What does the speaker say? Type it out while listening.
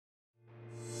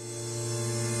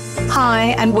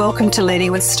Hi, and welcome to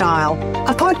Leading with Style,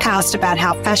 a podcast about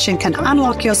how fashion can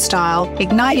unlock your style,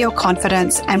 ignite your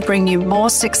confidence, and bring you more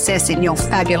success in your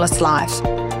fabulous life.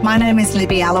 My name is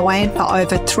Libby Alloway, and for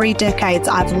over 3 decades,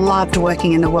 I've loved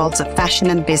working in the worlds of fashion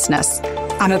and business.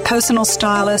 I'm a personal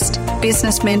stylist,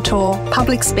 business mentor,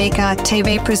 public speaker,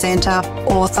 TV presenter,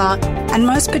 author, and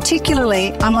most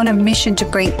particularly, I'm on a mission to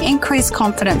bring increased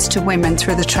confidence to women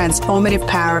through the transformative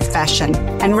power of fashion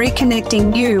and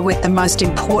reconnecting you with the most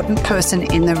important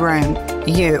person in the room,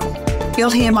 you. You'll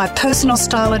hear my personal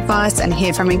style advice and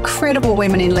hear from incredible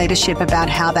women in leadership about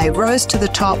how they rose to the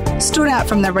top, stood out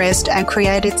from the rest, and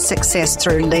created success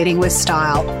through leading with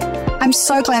style. I'm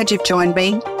so glad you've joined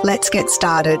me. Let's get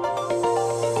started.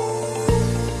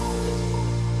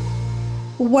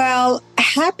 Well,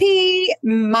 happy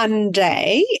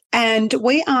Monday, and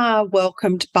we are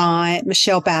welcomed by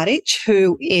Michelle Bowditch,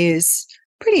 who is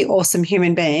a pretty awesome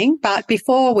human being. But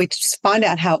before we find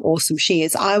out how awesome she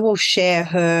is, I will share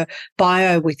her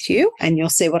bio with you and you'll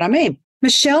see what I mean.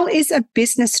 Michelle is a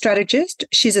business strategist.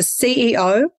 She's a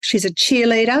CEO. She's a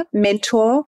cheerleader,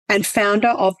 mentor, and founder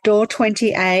of Door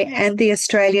 20A and the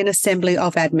Australian Assembly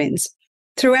of Admins.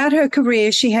 Throughout her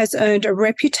career, she has earned a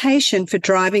reputation for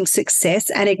driving success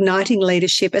and igniting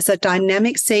leadership as a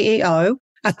dynamic CEO,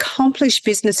 accomplished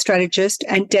business strategist,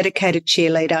 and dedicated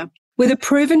cheerleader. With a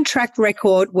proven track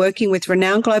record working with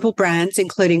renowned global brands,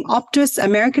 including Optus,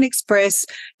 American Express,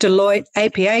 Deloitte,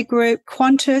 APA Group,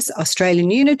 Qantas,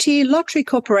 Australian Unity, Lottery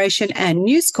Corporation, and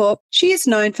News Corp, she is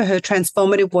known for her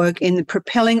transformative work in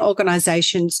propelling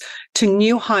organizations to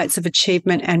new heights of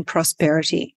achievement and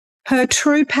prosperity. Her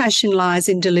true passion lies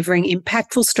in delivering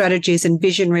impactful strategies and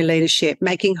visionary leadership,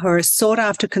 making her a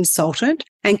sought-after consultant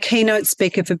and keynote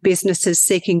speaker for businesses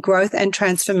seeking growth and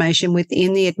transformation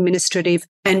within the administrative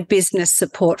and business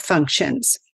support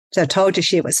functions. So I told you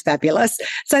she was fabulous.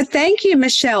 So thank you,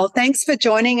 Michelle. Thanks for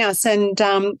joining us. And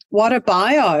what a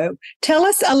bio. Tell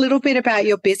us a little bit about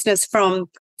your business from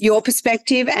your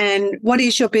perspective, and what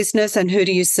is your business and who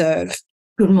do you serve?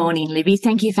 Good morning, Libby.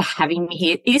 Thank you for having me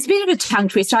here. It is a bit of a tongue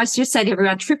twister. I just say to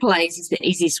everyone, AAAs is the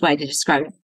easiest way to describe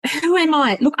it. Who am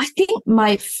I? Look, I think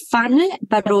my fun,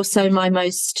 but also my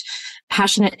most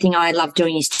passionate thing I love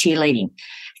doing is cheerleading.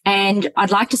 And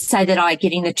I'd like to say that I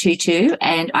get in the tutu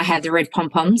and I have the red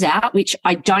pom-poms out, which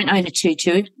I don't own a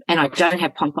tutu and I don't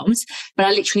have pom-poms, but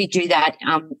I literally do that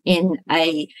in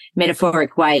a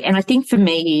metaphoric way. And I think for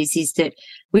me is that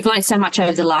we've learned so much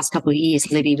over the last couple of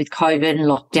years, Libby, with COVID and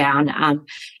lockdown,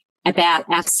 about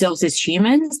ourselves as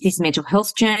humans, this mental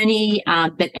health journey,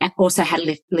 but also how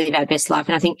to live our best life.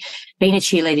 And I think being a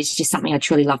cheerleader is just something I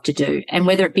truly love to do. And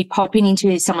whether it be popping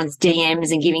into someone's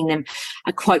DMs and giving them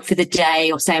a quote for the day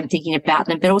or say I'm thinking about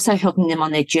them, but also helping them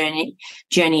on their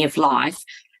journey of life.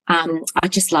 I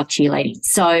just love cheerleading.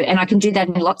 So, and I can do that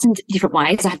in lots of different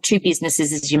ways. I have 2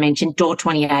 businesses, as you mentioned, Door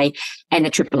 20A and the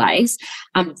AAAs.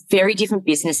 Very different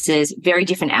businesses, very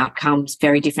different outcomes,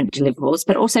 very different deliverables,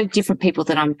 but also different people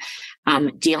that I'm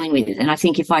dealing with. And I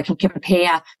think if I can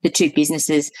compare the 2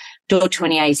 businesses, Door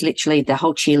 20A is literally the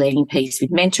whole cheerleading piece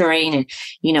with mentoring and,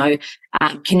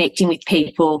 connecting with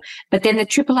people. But then the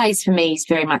AAAs for me is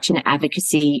very much an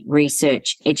advocacy,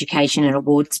 research, education and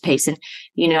awards piece. And,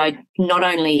 not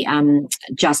only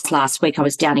just last week I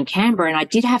was down in Canberra and I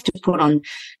did have to put on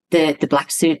the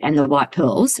black suit and the white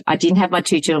pearls. I didn't have my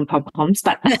tutu and pom-poms,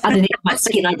 but underneath my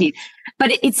skin I did.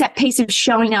 But it's that piece of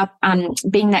showing up,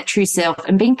 being that true self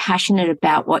and being passionate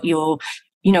about what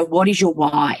what is your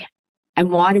why? And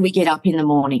why do we get up in the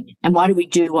morning? And why do we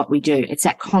do what we do? It's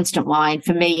that constant why. And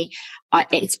for me,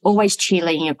 it's always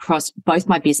cheerleading across both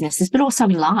my businesses, but also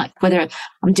in life, whether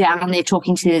I'm down there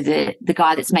talking to the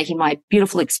guy that's making my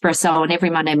beautiful espresso on every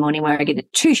Monday morning where I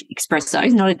get 2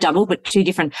 espressos, not a double, but 2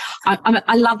 different.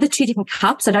 I love the 2 different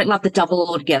cups. I don't love the double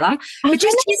altogether. But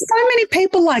just so many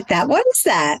people like that. What is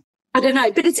that? I don't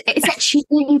know, but it's that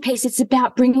cheerleading piece. It's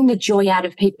about bringing the joy out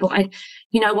of people. And,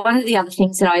 one of the other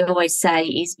things that I always say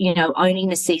is, owning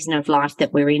the season of life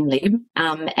that we're in, Lib.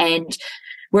 And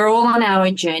we're all on our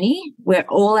own journey. We're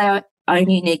all our own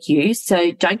unique you.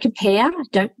 So don't compare.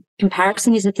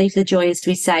 Comparison is a thief of joy, as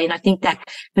we say. And I think that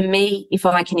for me, if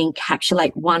I can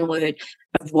encapsulate one word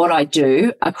of what I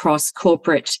do across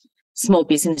corporate, small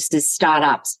businesses,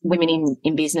 startups, women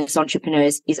in business,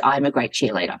 entrepreneurs, is I am a great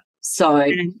cheerleader. So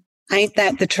Ain't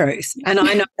that the truth? And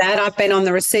I know that. I've been on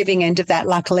the receiving end of that,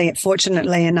 luckily,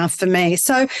 fortunately enough for me.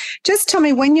 So just tell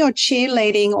me, when you're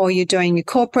cheerleading or you're doing your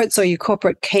corporates or your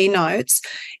corporate keynotes,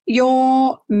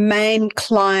 your main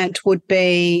client would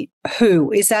be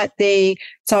who? Is that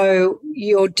so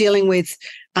you're dealing with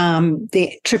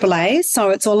the AAAs, so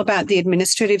it's all about the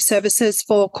administrative services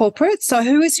for corporates. So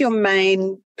who is your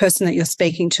main person that you're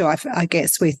speaking to, I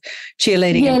guess, with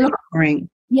cheerleading and mentoring?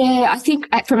 Yeah, I think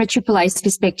from a AAA's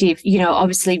perspective,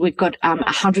 obviously we've got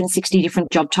 160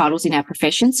 different job titles in our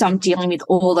profession. So I'm dealing with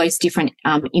all those different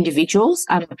individuals.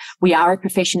 We are a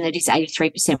profession that is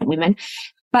 83% women.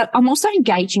 But I'm also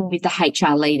engaging with the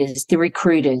HR leaders, the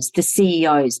recruiters, the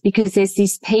CEOs, because there's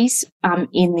this piece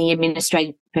in the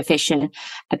administrative profession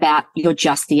about you're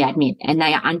just the admin, and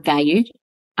they are unvalued,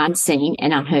 unseen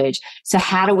and unheard. So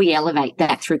how do we elevate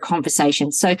that through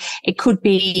conversation? So it could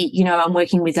be, I'm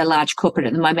working with a large corporate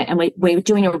at the moment, and we're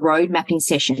doing a road mapping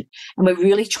session, and we're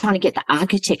really trying to get the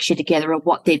architecture together of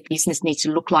what their business needs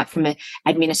to look like from an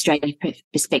administrative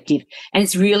perspective. And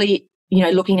it's really,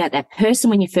 looking at that person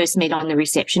when you first meet on the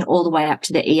reception, all the way up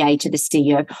to the EA, to the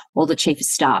CEO, or the chief of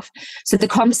staff. So the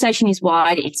conversation is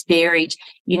wide, it's varied.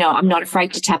 I'm not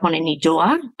afraid to tap on any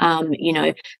door.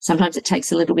 Sometimes it takes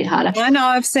a little bit harder. I know,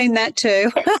 I've seen that too.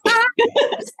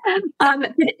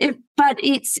 But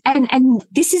it's, and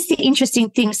this is the interesting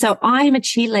thing. So I am a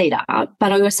cheerleader,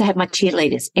 but I also have my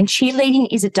cheerleaders, and cheerleading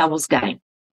is a doubles game.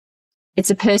 It's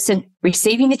a person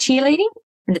receiving the cheerleading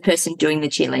and the person doing the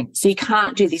cheerleading. So you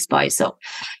can't do this by yourself.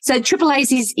 So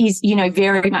AAA's is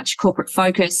very much corporate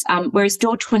focus, whereas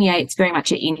Door 28, it's very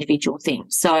much an individual thing.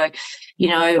 So,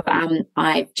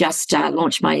 I've just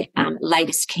launched my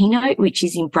latest keynote, which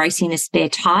is embracing the spare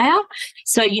tyre.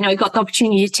 So, got the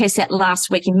opportunity to test that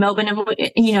last week in Melbourne,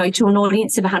 and, to an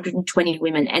audience of 120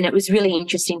 women. And it was really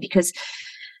interesting because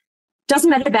doesn't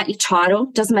matter about your title,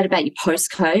 doesn't matter about your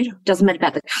postcode, doesn't matter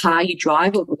about the car you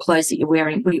drive or the clothes that you're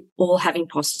wearing. We all have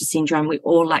imposter syndrome. We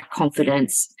all lack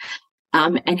confidence.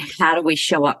 And how do we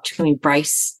show up to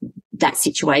embrace that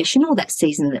situation or that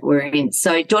season that we're in?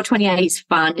 So Door 28 is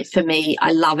fun for me.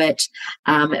 I love it.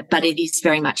 But it is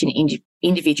very much an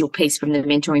individual piece from the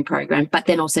mentoring program, but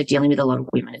then also dealing with a lot of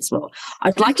women as well.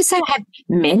 I'd like to say I have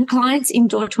men clients in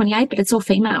Door 28, but it's all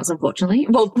females, unfortunately.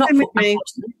 Well, not unfortunately.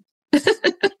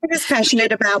 We're just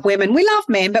passionate about women. We love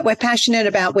men, but we're passionate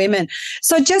about women.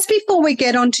 So just before we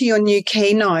get onto your new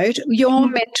keynote, your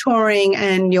mentoring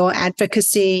and your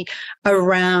advocacy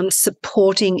around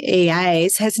supporting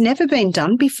EAs has never been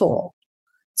done before.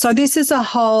 So this is a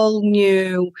whole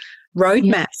new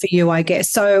roadmap for you, I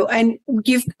guess. So, and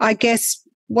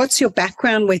what's your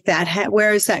background with that?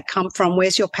 Where has that come from?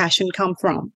 Where's your passion come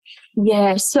from?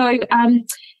 Yeah. So,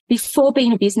 before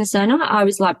being a business owner, I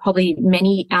was like probably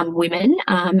many women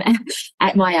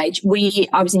at my age.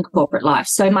 I was in corporate life.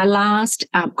 So my last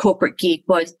corporate gig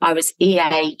was I was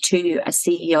EA to a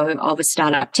CEO of a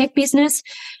startup tech business,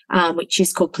 which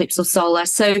is called Clipsal Solar.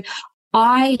 So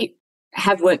I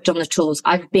have worked on the tools.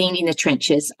 I've been in the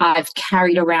trenches. I've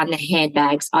carried around the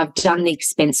handbags. I've done the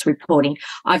expense reporting.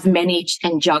 I've managed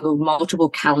and juggled multiple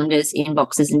calendars,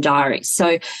 inboxes and diaries.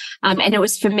 So, and it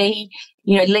was for me,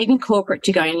 leaving corporate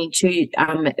to going into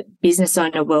business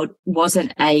owner world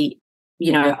wasn't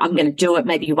I'm going to do it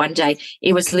maybe one day.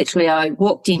 It was literally, I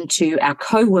walked into our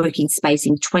co-working space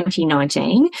in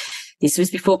 2019. This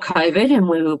was before COVID, and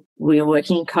we were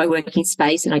working in co-working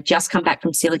space, and I just come back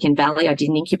from Silicon Valley. I did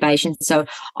an incubation. So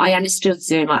I understood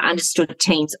Zoom. I understood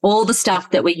Teams, all the stuff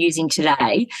that we're using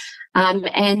today.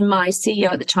 And my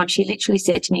CEO at the time, she literally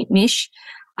said to me, Mish,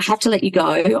 I have to let you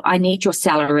go. I need your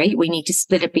salary. We need to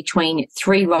split it between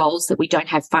 3 roles that we don't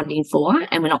have funding for,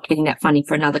 and we're not getting that funding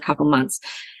for another couple of months.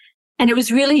 And it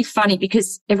was really funny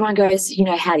because everyone goes,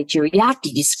 how did you react?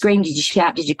 Did you scream? Did you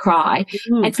shout? Did you cry?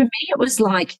 Mm. And for me, it was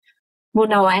like, well,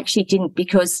 no, I actually didn't,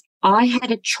 because I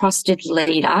had a trusted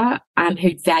leader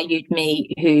who valued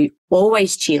me, who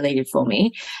always cheerleaded for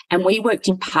me, and we worked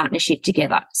in partnership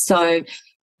together. So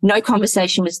no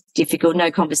conversation was difficult. No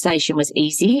conversation was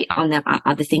easy on the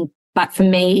other thing. But for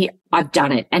me, I've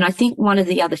done it. And I think one of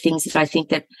the other things that I think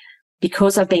that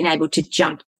because I've been able to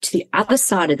jump to the other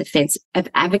side of the fence of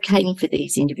advocating for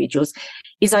these individuals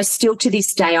is I still to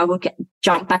this day, I will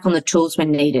jump back on the tools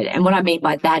when needed. And what I mean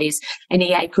by that is an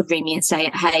EA could ring me and say,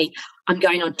 hey, I'm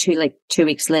going on 2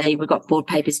 weeks leave. We've got board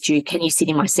papers due. Can you sit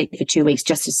in my seat for 2 weeks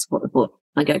just to support the board?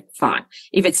 I go, fine.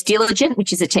 If it's Diligent,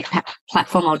 which is a tech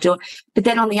platform, I'll do it. But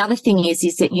then on the other thing is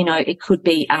that, it could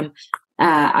be,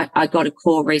 I got a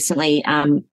call recently,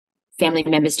 family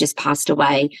members just passed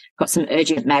away, got some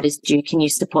urgent matters due. Can you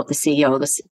support the CEO or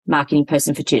the marketing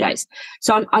person for 2 days?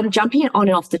 So I'm jumping on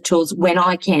and off the tools when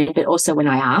I can, but also when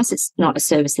I ask. It's not a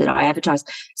service that I advertise.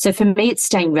 So for me, it's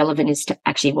staying relevant as to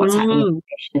actually what's happening in the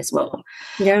profession as well.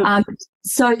 Yeah.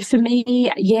 So for me,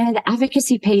 the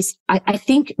advocacy piece, I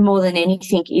think more than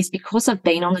anything is because I've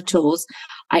been on the tools,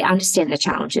 I understand the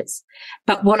challenges.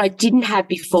 But what I didn't have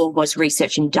before was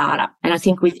research and data. And I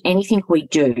think with anything we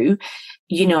do,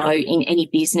 you know, in any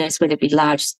business, whether it be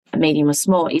large, medium or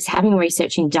small, is having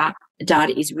research and data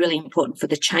is really important for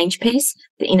the change piece,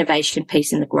 the innovation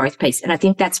piece and the growth piece. And I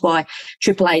think that's why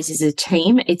AAA's is a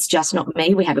team. It's just not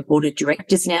me. We have a board of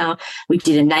directors now. We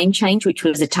did a name change, which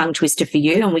was a tongue twister for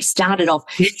you. And we started off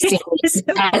simply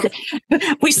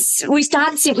we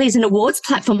started simply as an awards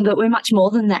platform, but we're much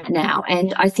more than that now.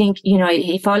 And I think, you know,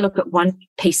 if I look at one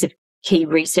piece of key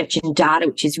research and data,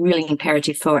 which is really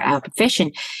imperative for our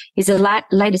profession, is the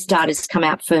latest data has come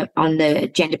out on the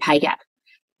gender pay gap.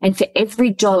 And for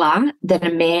every dollar that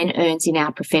a man earns in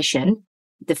our profession,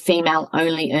 the female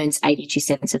only earns 82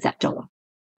 cents of that dollar.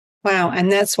 Wow.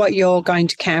 And that's what you're going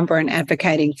to Canberra and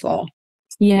advocating for.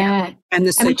 Yeah. And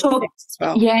the super payments as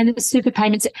well. Yeah, and the super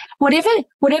payments.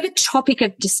 Whatever topic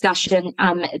of discussion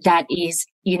that is,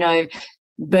 you know,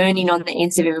 burning on the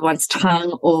ends of everyone's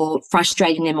tongue or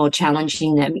frustrating them or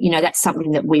challenging them, you know, that's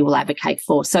something that we will advocate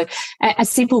for. So a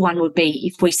simple one would be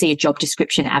if we see a job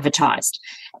description advertised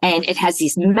and it has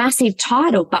this massive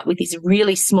title, but with this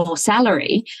really small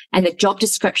salary and the job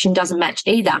description doesn't match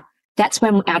either, that's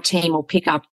when our team will pick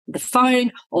up the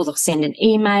phone or they'll send an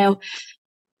email.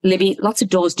 Libby, lots of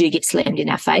doors do get slammed in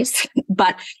our face,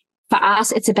 but for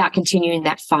us, it's about continuing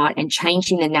that fight and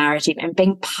changing the narrative and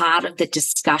being part of the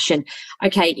discussion.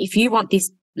 Okay, if you want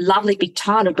this lovely big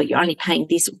title, but you're only paying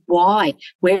this, why?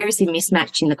 Where is the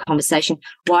mismatch in the conversation?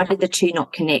 Why did the two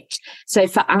not connect? So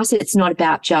for us, it's not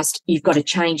about just you've got to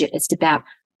change it. It's about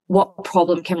what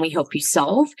problem can we help you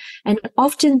solve? And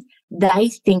often they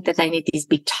think that they need this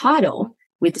big title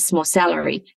with a small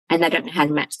salary and they don't know how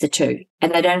to match the two.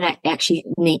 And they don't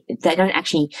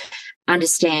actually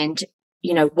understand,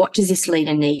 you know, what does this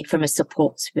leader need from a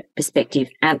support perspective?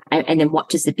 And then what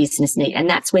does the business need? And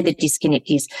that's where the disconnect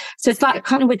is. So it's like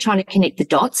kind of we're trying to connect the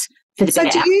dots for the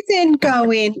better. So do you then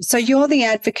go in, so you're the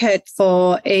advocate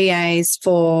for EAs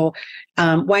for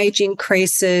wage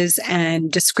increases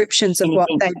and descriptions of what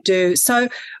they do. So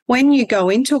when you go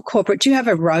into a corporate, do you have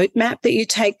a roadmap that you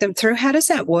take them through? How does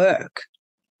that work?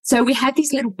 So we had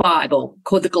this little Bible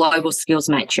called the Global Skills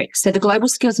Matrix. So the Global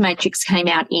Skills Matrix came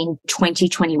out in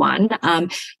 2021,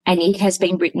 and it has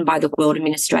been written by the World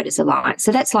Administrators Alliance.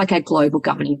 So that's like a global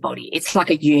governing body. It's like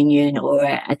a union or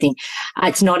a thing.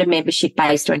 It's not a membership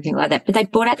based or anything like that. But they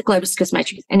brought out the Global Skills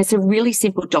Matrix, and it's a really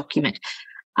simple document.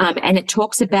 And it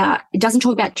doesn't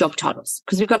talk about job titles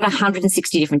because we've got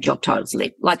 160 different job titles,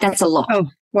 Liv. Like that's a lot. Oh,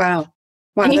 wow.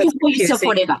 And you can call yourself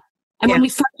whatever. And when we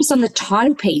focus on the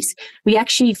title piece, we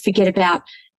actually forget about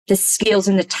the skills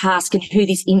and the task and who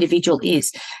this individual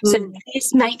is. So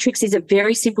this matrix is a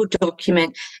very simple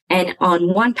document. And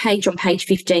on one page, on page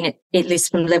 15, it lists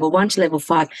from level 1 to level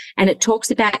 5. And it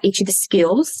talks about each of the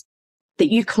skills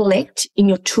that you collect in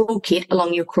your toolkit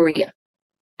along your career.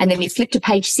 And then you flip to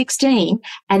page 16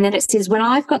 and then it says, when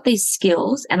I've got these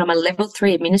skills and I'm a level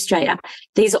 3 administrator,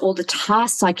 these are all the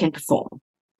tasks I can perform.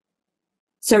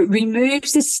 So it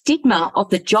removes the stigma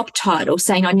of the job title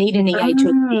saying I need an EA to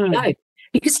a CEO.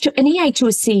 Because to an EA to a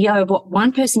CEO of what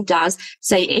one person does,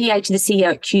 say EA to the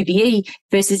CEO at QBE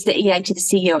versus the EA to the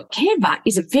CEO at Canva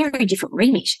is a very different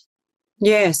remit.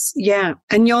 Yes, yeah.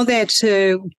 And you're there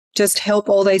to just help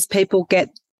all these people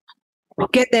get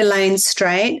their lanes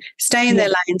straight, stay in their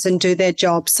lanes and do their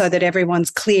job so that everyone's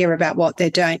clear about what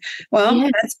they're doing. Well,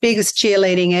 that's biggest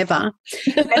cheerleading ever.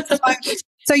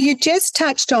 So you just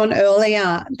touched on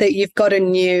earlier that you've got a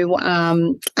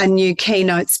new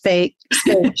keynote speech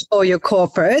for your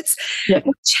corporates,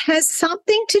 which has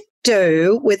something to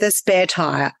do with a spare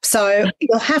tyre. So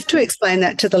you'll have to explain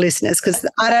that to the listeners because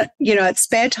it's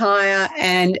Spare Tyre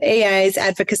and EA's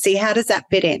advocacy. How does that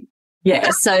fit in?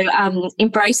 Yeah, so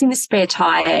embracing the spare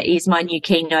tyre is my new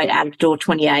keynote out of door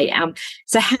 28.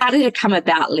 So how did it come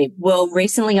about, Liv? Well,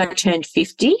 recently I turned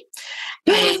 50.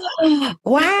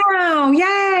 Wow,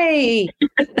 yay.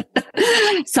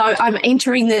 So I'm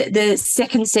entering the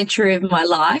second century of my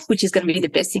life, which is going to be the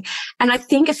best thing. And I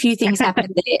think a few things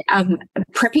happened there.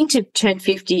 Prepping to turn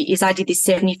 50 is I did this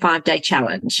 75-day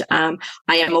challenge. I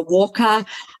am a walker.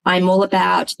 I'm all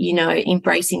about,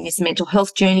 embracing this mental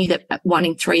health journey that 1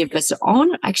 in 3 of us are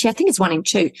on. Actually, I think it's 1 in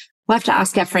 2. We'll have to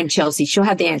ask our friend Chelsea. She'll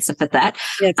have the answer for that.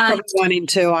 Yeah, it's probably 1 in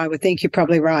 2. I would think you're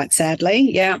probably right,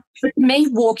 sadly. Yeah. For me,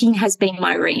 walking has been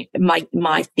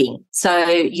my thing. So,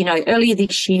 earlier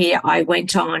this year, I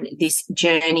went on this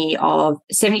journey of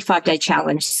 75-day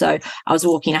challenge. So I was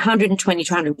walking 120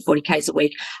 to 140 Ks a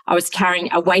week. I was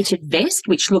carrying a weighted vest,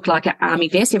 which looked like an army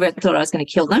vest. Everyone thought I was going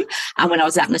to kill them when I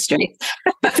was out in the street.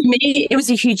 But for me, it was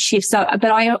a huge shift. So,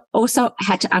 but I also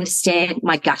had to understand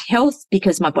my gut health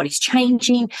because my body's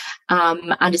changing,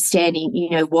 understanding,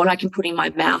 what I can put in my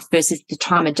mouth versus the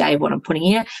time of day of what I'm putting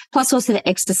in it, plus also the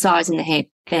exercise and the hair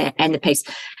and the peace.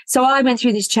 So I went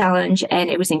through this challenge and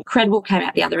it was incredible, came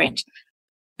out the other end.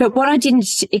 But what I didn't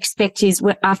expect is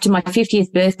after my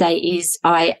 50th birthday is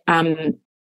I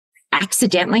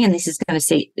accidentally, and this is going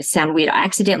to sound weird, I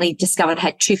accidentally discovered I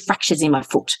had 2 fractures in my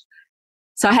foot.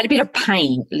 So I had a bit of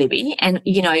pain, Libby. And,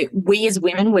 we as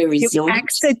women, we're resilient. You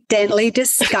accidentally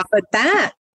discovered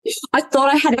that. I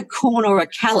thought I had a corn or a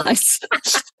callus.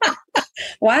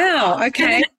 Wow.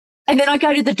 Okay. And then I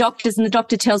go to the doctors and the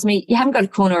doctor tells me you haven't got a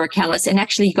corn or a callus and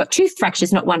actually you've got 2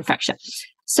 fractures, not 1 fracture.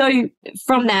 So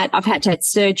from that, I've had to have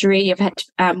surgery. I've had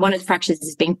one of the fractures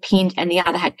has been pinned and the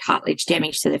other had cartilage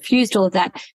damage. So they've fused all of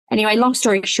that. Anyway, long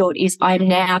story short is I'm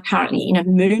now currently in a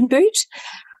moon boot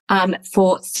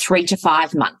for 3 to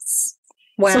 5 months.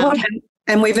 Wow. So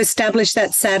and we've established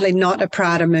that's sadly not a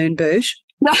Prada moon boot.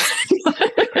 No.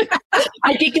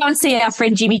 I did go and see our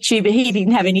friend Jimmy Choo, but he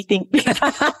didn't have anything.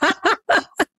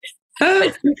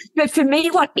 But for me,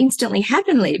 what instantly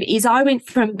happened, Liv, is I went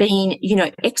from being,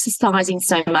 exercising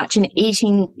so much and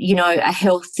eating, a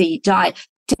healthy diet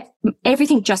to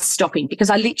everything just stopping because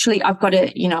I've got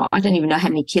I don't even know how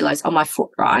many kilos on my foot,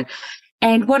 right?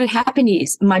 And what had happened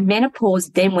is my menopause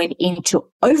then went into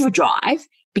overdrive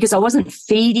because I wasn't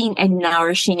feeding and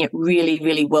nourishing it really,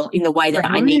 really well in the way that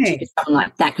I need to do something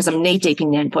like that because I'm knee deep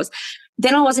in menopause.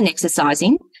 Then I wasn't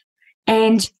exercising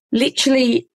and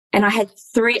literally, and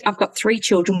I've got 3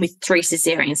 children with 3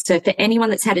 cesareans. So for anyone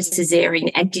that's had a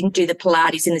cesarean and didn't do the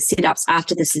Pilates and the sit-ups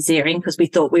after the cesarean because we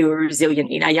thought we were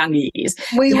resilient in our younger years.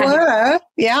 We were,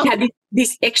 yeah. You have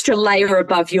this extra layer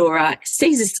above your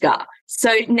Caesar scar.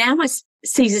 So now my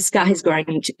Caesar scar has grown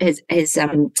into,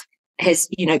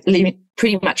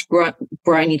 pretty much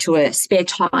grown into a spare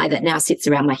tire that now sits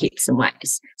around my hips and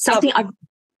waist. Something I've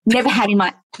never had in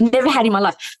my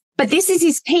life. But this is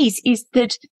his piece is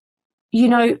that,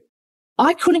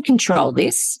 I couldn't control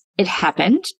this. It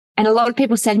happened. And a lot of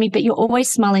people say to me, but you're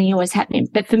always smiling, you're always happening.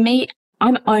 But for me,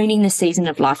 I'm owning the season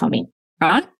of life I'm in,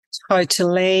 right?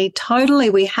 Totally.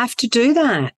 We have to do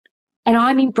that. And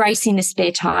I'm embracing the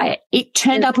spare tire. It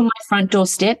turned up on my front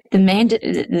doorstep.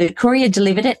 The courier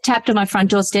delivered it, tapped on my front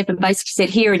doorstep and basically said,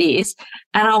 here it is.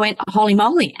 And I went, holy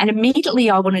moly. And immediately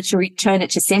I wanted to return it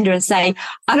to sender and say,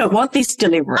 I don't want this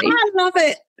delivery. I love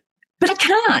it. But I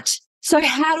can't. So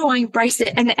how do I embrace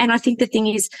it? And I think the thing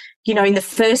is, in the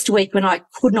first week when I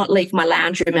could not leave my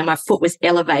lounge room and my foot was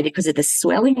elevated because of the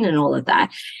swelling and all of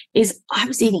that, is I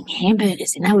was eating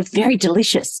hamburgers and they were very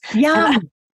delicious.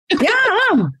 Yum.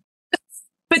 Yum.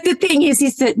 But the thing is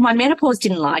that my menopause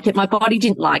didn't like it. My body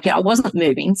didn't like it. I wasn't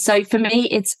moving. So for me,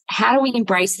 it's how do we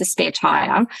embrace the spare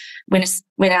tire when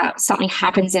something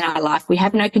happens in our life? We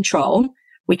have no control.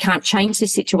 We can't change the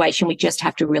situation. We just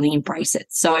have to really embrace it.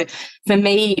 So for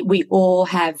me, we all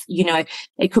have,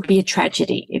 it could be a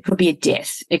tragedy. It could be a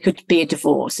death. It could be a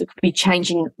divorce. It could be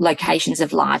changing locations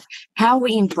of life. How are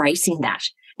we embracing that?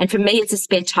 And for me, it's a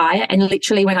spare tire. And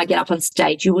literally when I get up on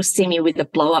stage, you will see me with a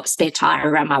blow up spare tire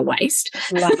around my waist.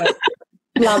 Love it.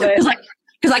 Love it.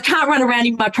 Because I can't run around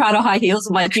in my Prada high heels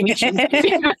and my Jimmy Choo.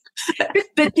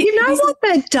 But you know what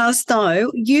that does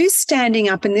though? You standing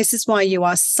up, and this is why you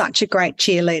are such a great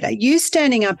cheerleader, you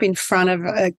standing up in front of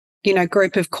a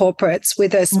group of corporates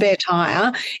with a spare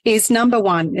tire is number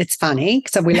one, it's funny,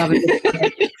 so we love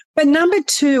it. But number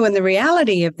two, and the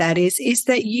reality of that is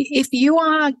that if you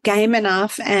are game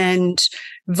enough and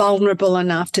vulnerable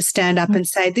enough to stand up and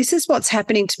say, this is what's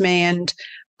happening to me and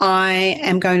I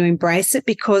am going to embrace it,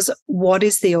 because what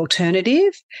is the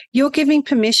alternative? You're giving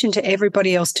permission to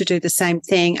everybody else to do the same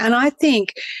thing. And I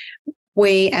think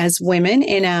we as women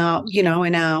in our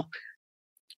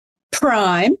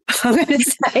prime, I'm going to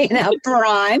say in our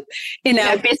prime, in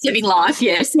our best living life,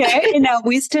 yes. Yeah, in our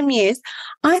wisdom years,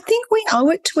 I think we owe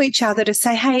it to each other to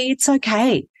say, hey, it's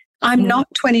okay. I'm not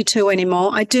 22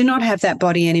 anymore. I do not have that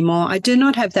body anymore. I do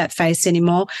not have that face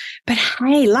anymore. But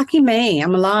hey, lucky me,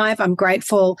 I'm alive, I'm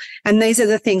grateful. And these are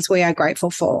the things we are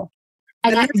grateful for.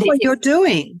 And that's what you're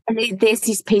doing. And there's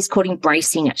this piece called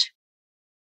embracing it,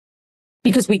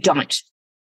 because we don't.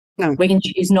 No. We can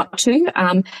choose not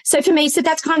to. So for me, so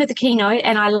that's kind of the keynote.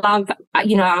 And I love,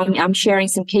 I'm sharing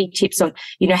some key tips on,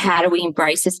 how do we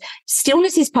embrace this?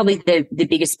 Stillness is probably the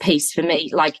biggest piece for me.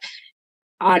 Like,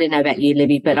 I don't know about you,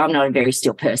 Libby, but I'm not a very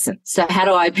still person. So how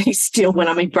do I be still when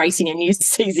I'm embracing a new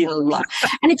season of life?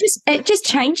 And it just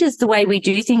changes the way we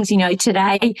do things.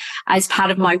 Today, as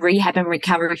part of my rehab and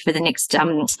recovery for the next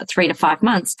 3 to 5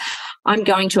 months, I'm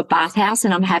going to a bathhouse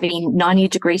and I'm having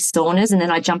 90-degree saunas, and then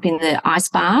I jump in the ice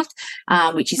bath,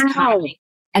 which is currently.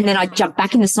 And then I jump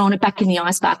back in the sauna, back in the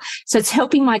ice bath. So it's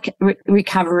helping my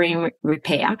recovery and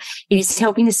repair. It is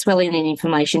helping the swelling and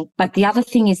inflammation. But the other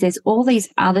thing is there's all these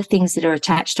other things that are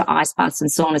attached to ice baths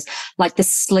and saunas, like the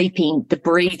sleeping, the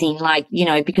breathing,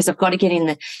 because I've got to get in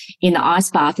the ice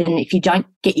bath. And if you don't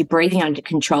get your breathing under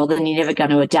control, then you're never going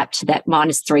to adapt to that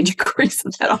 -3 degrees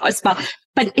of that ice bath.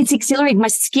 But it's exhilarating. My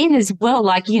skin as well.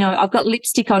 I've got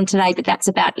lipstick on today, but that's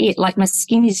about it. Like, my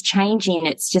skin is changing.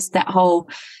 It's just that whole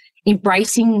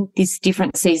embracing this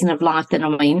different season of life that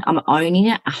I'm in. I'm owning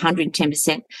it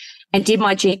 110%. And did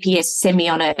my GPS send me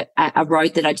on a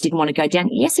road that I didn't want to go down?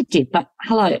 Yes, it did. But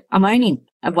hello, I'm owning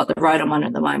what the road I'm on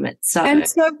at the moment. And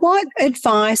so what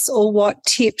advice or what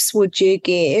tips would you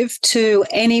give to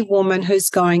any woman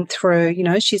who's going through,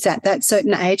 she's at that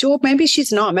certain age, or maybe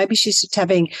she's not, maybe she's just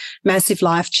having massive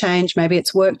life change, maybe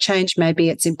it's work change, maybe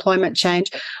it's employment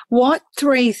change. What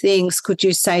 3 things could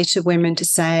you say to women to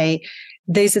say,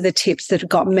 these are the tips that have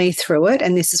got me through it,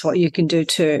 and this is what you can do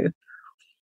too?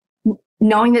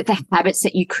 Knowing that the habits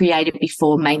that you created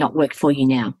before may not work for you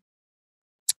now.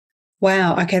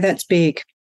 Wow. Okay, that's big.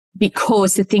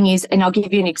 Because the thing is, and I'll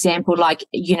give you an example,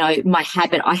 my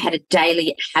habit, I had a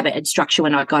daily habit and structure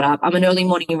when I got up. I'm an early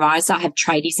morning riser. I have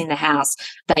tradies in the house.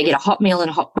 They get a hot meal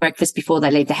and a hot breakfast before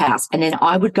they leave the house. And then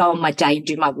I would go on my day and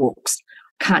do my walks.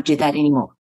 Can't do that anymore.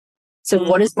 So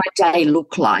what does my day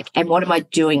look like, and what am I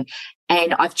doing?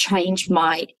 And I've changed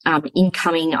my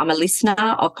incoming. I'm a listener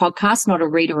of podcasts, not a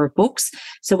reader of books.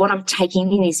 So what I'm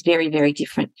taking in is very, very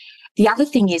different. The other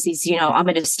thing is, I'm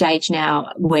at a stage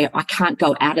now where I can't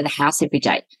go out of the house every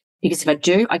day, because if I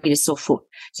do, I get a sore foot.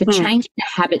 So changing the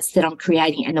habits that I'm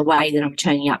creating and the way that I'm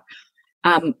turning up.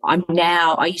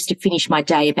 I used to finish my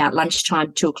day about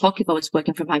lunchtime, 2:00 if I was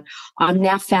working from home. I'm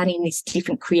now finding this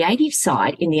different creative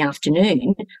side in the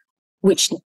afternoon,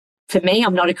 which for me,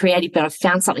 I'm not a creative, but I've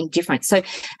found something different. So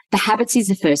the habits is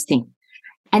the first thing.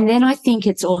 And then I think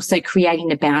it's also creating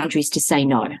the boundaries to say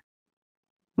no.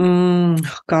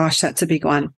 Gosh, that's a big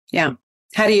one. Yeah.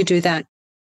 How do you do that?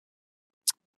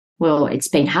 Well, it's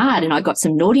been hard, and I got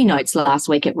some naughty notes last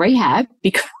week at rehab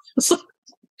because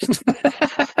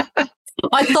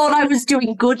I thought I was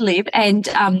doing good, Liv, and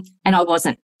I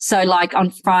wasn't. So on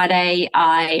Friday,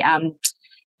 I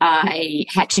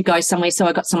had to go somewhere, so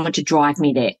I got someone to drive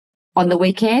me there. On the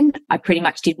weekend, I pretty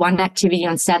much did one activity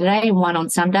on Saturday and one on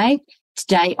Sunday.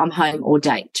 Today, I'm home all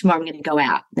day. Tomorrow, I'm going to go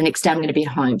out. The next day, I'm going to be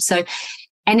at home. So,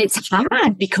 and it's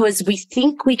hard because we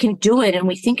think we can do it, and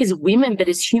we think as women, but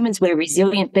as humans, we're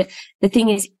resilient. But the thing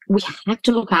is, we have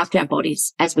to look after our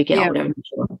bodies as we get older and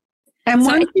mature. And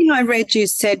one thing I read you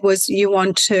said was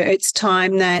it's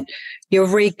time that you're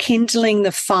rekindling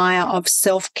the fire of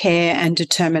self-care and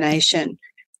determination.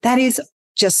 That is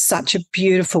just such a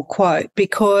beautiful quote,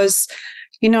 because,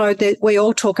 that we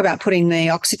all talk about putting the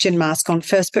oxygen mask on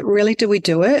first, but really, do we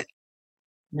do it?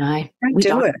 No, we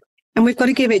don't do it. And we've got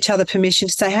to give each other permission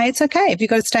to say, hey, it's okay. If you've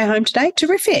got to stay home today,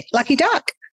 terrific, lucky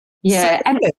duck. Yeah.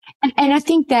 So and I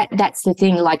think that's the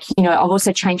thing. I've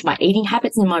also changed my eating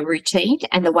habits and my routine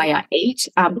and the way I eat,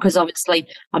 because obviously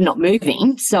I'm not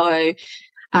moving. So,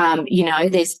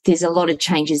 there's a lot of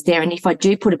changes there. And if I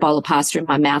do put a bowl of pasta in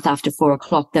my mouth after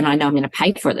 4:00, then I know I'm going to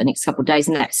pay for it the next couple of days.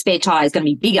 And that spare tyre is going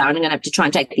to be bigger, and I'm going to have to try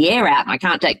and take the air out. And I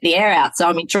can't take the air out, so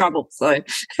I'm in trouble. But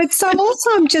also,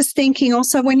 I'm just thinking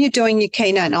also when you're doing your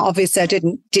keynote, now obviously I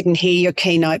didn't hear your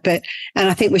keynote, and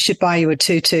I think we should buy you a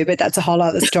tutu, but that's a whole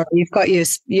other story. You've got your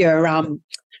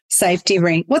safety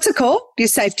ring. What's it called? Your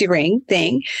safety ring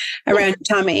thing around your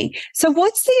tummy. So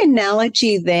what's the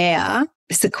analogy there?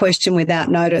 It's a question without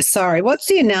notice. Sorry. What's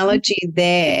the analogy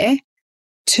there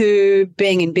to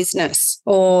being in business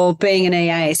or being an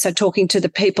EA? So talking to the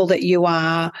people that you're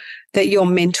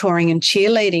mentoring and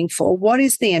cheerleading for, what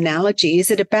is the analogy? Is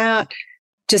it about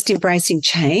just embracing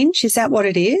change? Is that what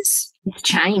it is? It's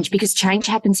change, because change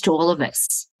happens to all of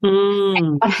us.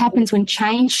 And what happens when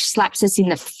change slaps us in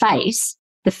the face,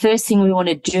 the first thing we want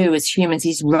to do as humans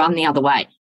is run the other way.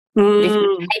 If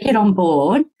we take it on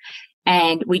board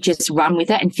and we just run with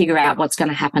it and figure out what's going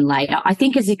to happen later. I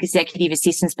think as executive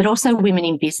assistants, but also women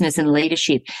in business and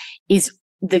leadership, is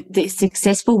the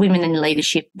successful women in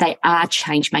leadership, they are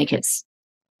change makers.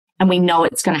 and we know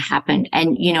it's going to happen.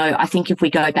 And, you know, I think if we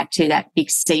go back to that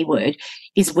big C word,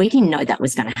 is we didn't know that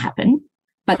was going to happen.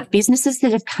 But businesses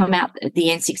that have come out at the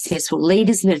end successful,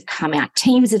 leaders that have come out,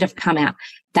 teams that have come out,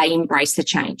 they embrace the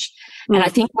change. Mm. And I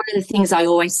think one of the things I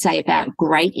always say about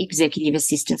great executive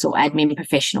assistants or admin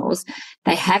professionals,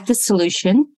 they have the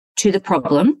solution to the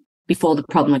problem before the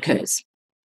problem occurs.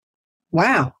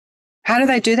 Wow. How do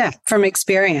they do that from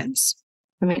experience?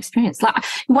 From experience. Like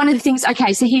one of the things,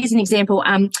 okay, so here's an example.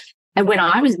 When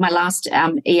I was my last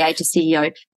EA to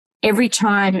CEO, every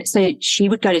time, so she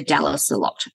would go to Dallas a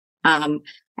lot.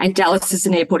 And Dallas is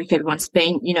an airport, if everyone's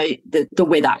been, you know, the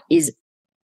weather is,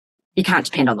 you can't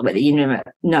depend on the weather. You never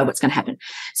know what's going to happen.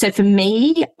 So for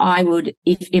me, I would,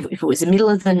 if it was the middle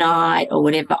of the night or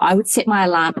whatever, I would set my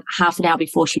alarm half an hour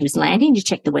before she was landing to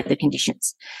check the weather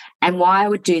conditions. And why I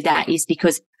would do that is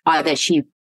because either she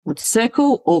would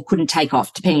circle or couldn't take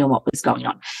off, depending on what was going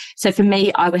on. So for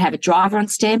me, I would have a driver on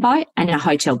standby and a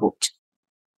hotel booked.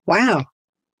 Wow.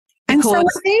 And so are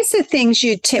these the things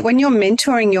you when you're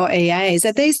mentoring your EAs,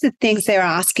 are these the things they're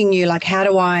asking you, like, how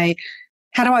do I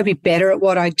be better at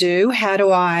what I do? How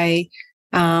do I,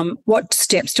 what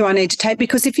steps do I need to take?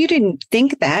 Because if you didn't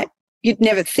think that, you'd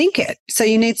never think it. So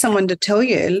you need someone to tell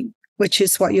you, which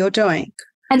is what you're doing.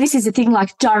 And this is the thing,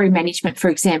 like diary management, for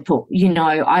example. You know,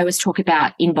 I always talk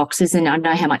about inboxes, and I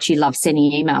know how much you love sending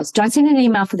emails. Don't send an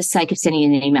email for the sake of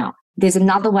sending an email. There's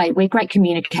another way. We're great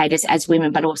communicators as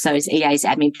women, but also as EAs,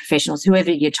 admin professionals,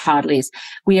 whoever your title is.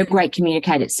 We are great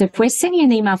communicators. So if we're sending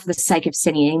an email for the sake of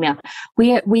sending an email,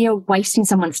 we are wasting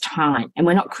someone's time and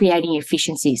we're not creating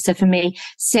efficiency. So for me,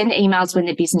 send emails when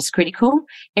they're business critical.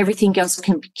 Everything else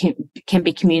can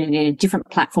be communicated in a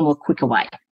different platform or quicker way.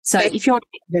 So if you're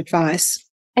advice.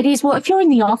 It is. Well, if you're in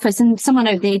the office and someone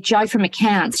over there, Joe from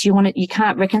accounts, you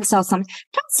can't reconcile something,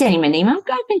 don't send him an email.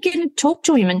 Go and get and talk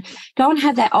to him and go and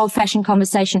have that old fashioned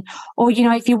conversation. Or, you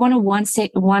know, if you want a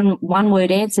one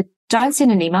word answer, don't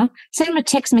send an email. Send him a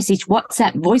text message,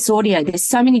 WhatsApp, voice audio. There's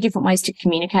so many different ways to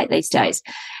communicate these days.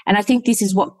 And I think this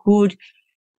is what good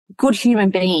human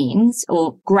beings,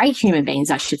 or great human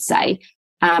beings, I should say,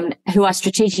 who are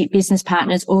strategic business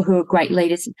partners or who are great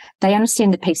leaders, they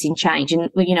understand the piece in change. And,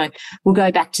 you know, we'll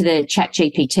go back to the chat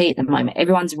GPT at the moment.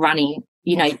 Everyone's running,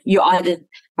 you know, you're either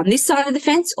on this side of the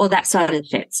fence or that side of the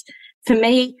fence. For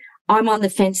me, I'm on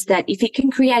the fence that if it can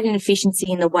create an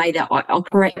efficiency in the way that I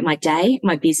operate my day,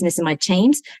 my business and my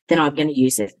teams, then I'm going to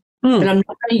use it. But I'm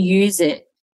not going to use it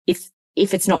if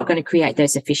it's not going to create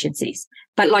those efficiencies.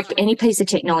 But like any piece of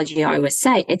technology, I always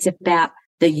say, it's about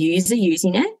the user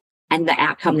using it and the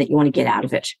outcome that you want to get out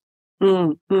of it.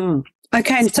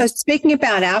 Okay, and so speaking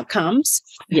about outcomes,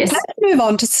 yes, let's move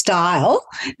on to style,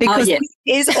 because it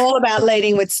is all about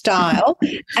leading with style.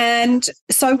 And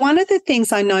so one of the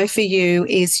things I know for you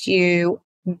is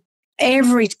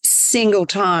every single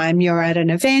time you're at an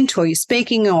event or you're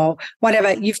speaking or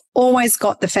whatever, you've always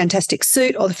got the fantastic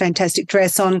suit or the fantastic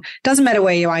dress on. Doesn't matter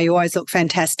where you are, you always look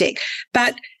fantastic.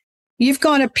 But you've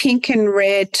got a pink and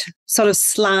red sort of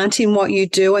slant in what you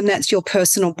do, and that's your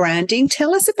personal branding.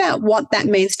 Tell us about what that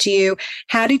means to you.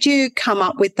 How did you come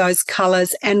up with those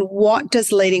colours, and what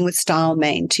does leading with style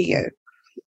mean to you?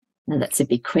 Now, that's a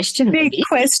big question. Big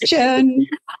question.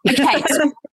 Okay.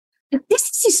 So this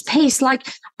is this piece. Like,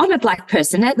 I'm a black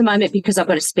person at the moment because I've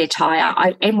got a spare tyre.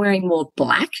 I am wearing more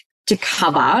black to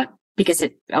cover, because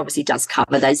it obviously does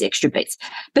cover those extra bits.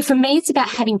 But for me, it's about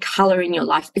having colour in your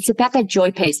life. It's about that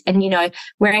joy piece. And, you know,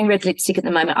 wearing red lipstick at the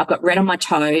moment, I've got red on my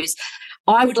toes.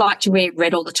 I would like to wear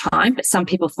red all the time, but some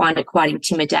people find it quite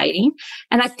intimidating.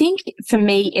 And I think for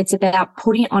me, it's about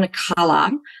putting on a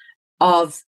colour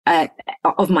of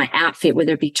my outfit,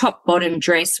 whether it be top, bottom,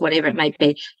 dress, whatever it may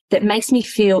be, that makes me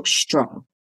feel strong,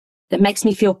 that makes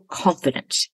me feel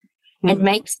confident. It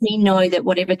makes me know that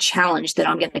whatever challenge that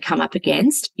I'm going to come up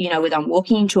against, you know, whether I'm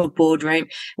walking into a boardroom,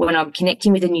 when I'm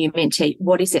connecting with a new mentee,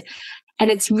 what is it?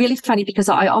 And it's really funny because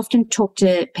I often talk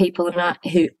to people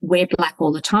who wear black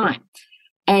all the time.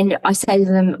 And I say to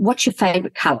them, what's your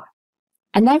favorite color?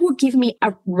 And they will give me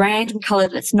a random color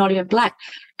that's not even black.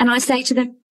 And I say to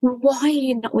them, well, why are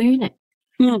you not wearing it?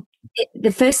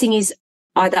 The first thing is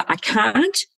either I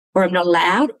can't, or I'm not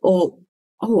allowed, or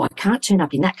I can't turn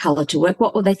up in that colour to work.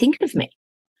 What will they think of me?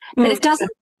 But it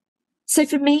doesn't. So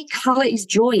for me, colour is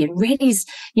joy, and red is,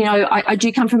 you know, I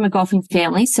do come from a golfing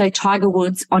family. So Tiger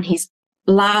Woods on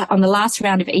the last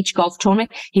round of each golf tournament,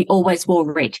 he always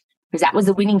wore red because that was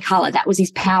the winning colour. That was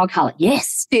his power colour.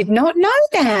 Yes. Did not know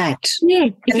that. Yeah.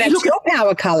 And that's your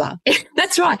power colour.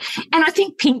 That's right. And I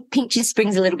think pink just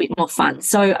brings a little bit more fun.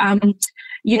 So,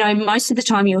 most of the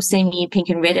time you'll see me in pink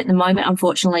and red. At the moment,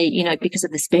 unfortunately, because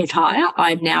of the Spare Tyre,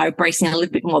 I'm now embracing a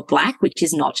little bit more black, which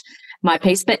is not my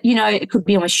piece. But, it could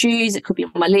be on my shoes, it could be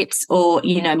on my lips or,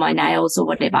 my nails or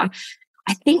whatever.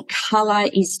 I think colour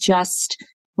is just,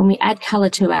 when we add colour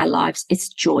to our lives, it's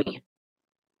joy.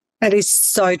 That is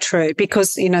so true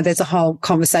because, there's a whole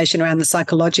conversation around the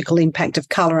psychological impact of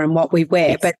colour and what we wear.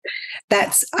 Yes. But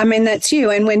that's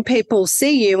you. And when people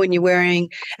see you and you're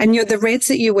wearing, and the reds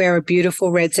that you wear are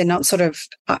beautiful reds. They're not sort of,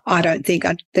 I don't think,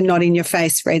 they're not in your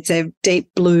face reds. They're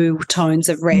deep blue tones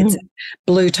of reds, and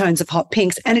blue tones of hot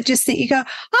pinks. And it just, you go,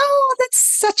 oh,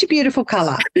 that's such a beautiful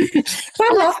colour.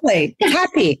 So lovely.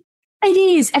 Happy. It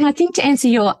is. And I think to answer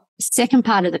your second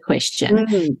part of the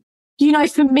question,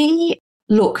 for me,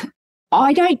 look,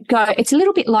 I don't go, it's a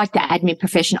little bit like the admin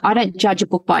profession. I don't judge a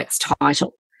book by its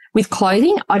title. With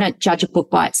clothing, I don't judge a book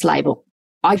by its label.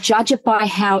 I judge it by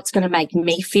how it's going to make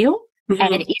me feel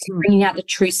and it is bringing out the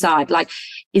true side. Like,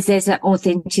 is there's an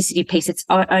authenticity piece? It's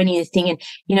only a thing.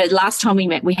 And, last time we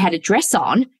met, we had a dress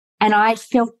on and I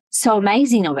felt so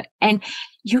amazing of it. And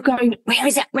you're going, where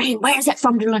is that brand? Where is that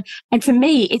from? And for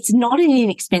me, it's not an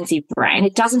inexpensive brand.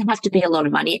 It doesn't have to be a lot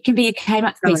of money. It can be a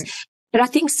Kmart piece. But I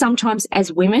think sometimes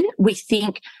as women, we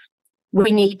think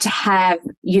we need to have,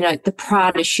 the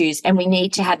Prada shoes and we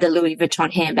need to have the Louis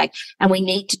Vuitton handbag and we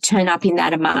need to turn up in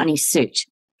that Armani suit.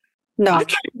 No.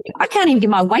 I can't even get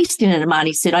my waist in an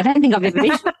Armani suit. I don't think I've ever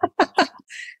been.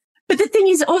 But the thing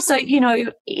is also,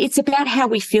 it's about how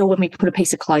we feel when we put a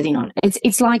piece of clothing on.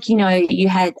 It's like, you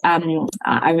had,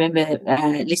 I remember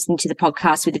listening to the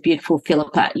podcast with the beautiful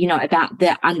Philippa, about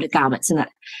the undergarments and that.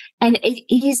 And it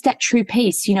is that true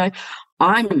piece,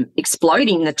 I'm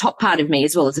exploding the top part of me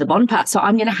as well as the bottom part. So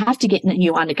I'm going to have to get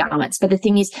new undergarments. But the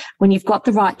thing is, when you've got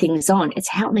the right things on, it's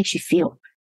how it makes you feel.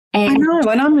 And I know,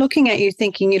 and I'm looking at you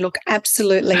thinking you look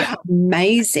absolutely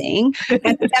amazing.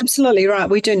 And absolutely right.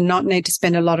 We do not need to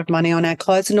spend a lot of money on our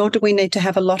clothes, nor do we need to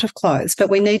have a lot of clothes, but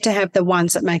we need to have the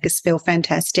ones that make us feel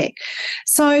fantastic.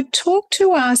 So talk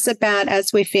to us about,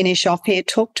 as we finish off here,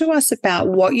 talk to us about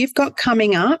what you've got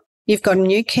coming up. You've got a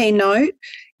new keynote.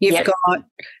 You've got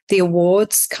the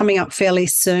awards coming up fairly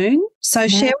soon. So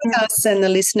share with us and the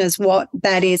listeners what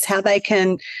that is, how they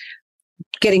can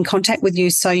get in contact with you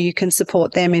so you can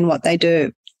support them in what they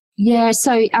do. Yeah,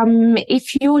 so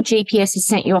if your GPS has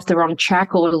sent you off the wrong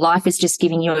track or life is just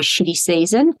giving you a shitty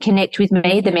season, connect with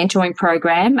me. The mentoring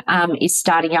program is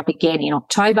starting up again in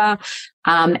October.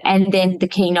 And then the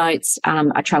keynotes,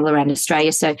 I travel around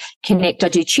Australia. So connect. I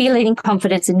do cheerleading,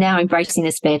 confidence, and now embracing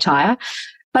the Spare Tyre.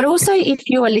 But also if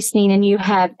you are listening and you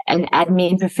have an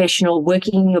admin professional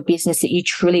working in your business that you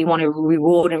truly want to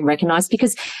reward and recognize,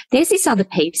 because there's this other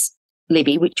piece,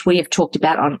 Libby, which we have talked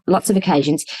about on lots of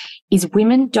occasions, is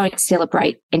women don't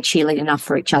celebrate and cheerlead enough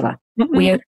for each other. We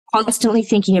are constantly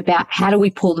thinking about how do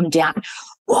we pull them down?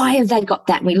 Why have they got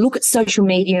that? And we look at social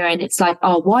media and it's like,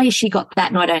 oh, why has she got that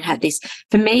and I don't have this?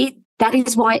 For me, that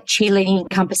is why cheerleading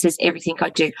encompasses everything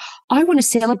I do. I want to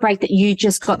celebrate that you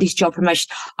just got this job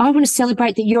promotion. I want to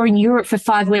celebrate that you're in Europe for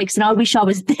 5 weeks and I wish I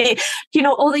was there.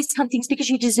 All these kind of things because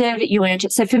you deserve it, you earned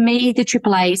it. So for me, the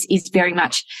AAAs is very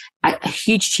much a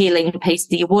huge cheerleading piece.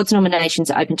 The awards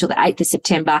nominations are open until the 8th of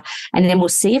September and then we'll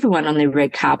see everyone on the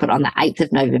red carpet on the 8th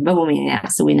of November when we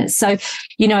announce the winners. So,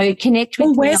 connect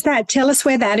with where's that? Tell us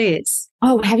where that is.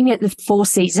 Oh, we're having it at the Four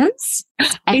Seasons.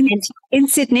 In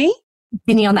Sydney?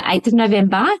 Sydney on the 8th of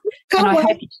November.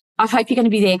 And I hope you're going to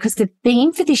be there because the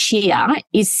theme for this year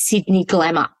is Sydney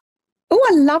Glamour. Oh,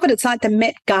 I love it. It's like the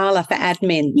Met Gala for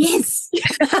admin. Yes.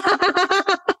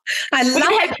 I love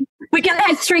it. We're going to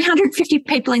have 350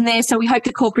 people in there, so we hope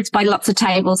the corporates buy lots of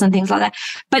tables and things like that.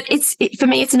 But for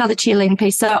me, it's another cheerleading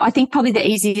piece. So I think probably the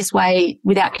easiest way,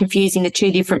 without confusing the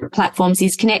two different platforms,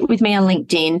 is connect with me on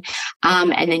LinkedIn,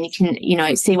 and then you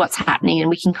can, see what's happening and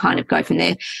we can kind of go from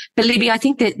there. But Libby, I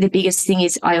think that the biggest thing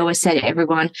is I always say to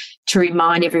everyone, to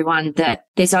remind everyone that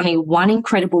there's only one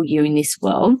incredible you in this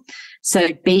world. So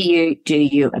be you, do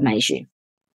you, amaze you.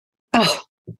 Oh,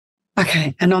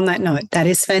 okay. And on that note, that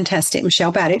is fantastic.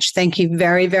 Michelle Badich, thank you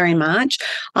very, very much.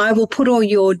 I will put all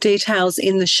your details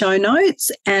in the show notes.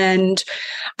 And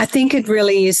I think it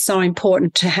really is so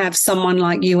important to have someone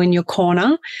like you in your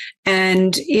corner.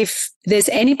 And if there's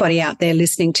anybody out there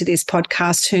listening to this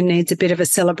podcast who needs a bit of a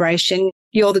celebration,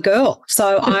 you're the girl.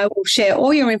 So I will share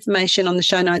all your information on the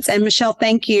show notes. And Michelle,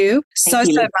 thank you so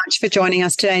much for joining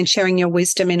us today and sharing your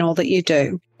wisdom in all that you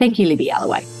do. Thank you, Libby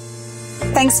Alloway.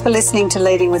 Thanks for listening to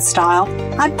Leading with Style.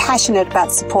 I'm passionate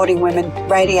about supporting women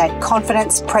radiate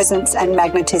confidence, presence and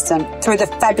magnetism through the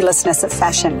fabulousness of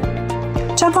fashion.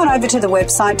 Jump on over to the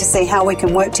website to see how we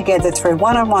can work together through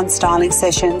one-on-one styling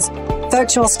sessions,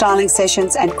 virtual styling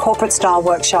sessions and corporate style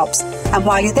workshops. And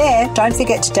while you're there, don't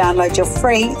forget to download your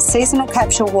free seasonal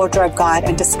capsule wardrobe guide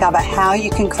and discover how you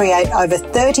can create over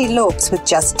 30 looks with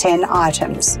just 10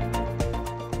 items.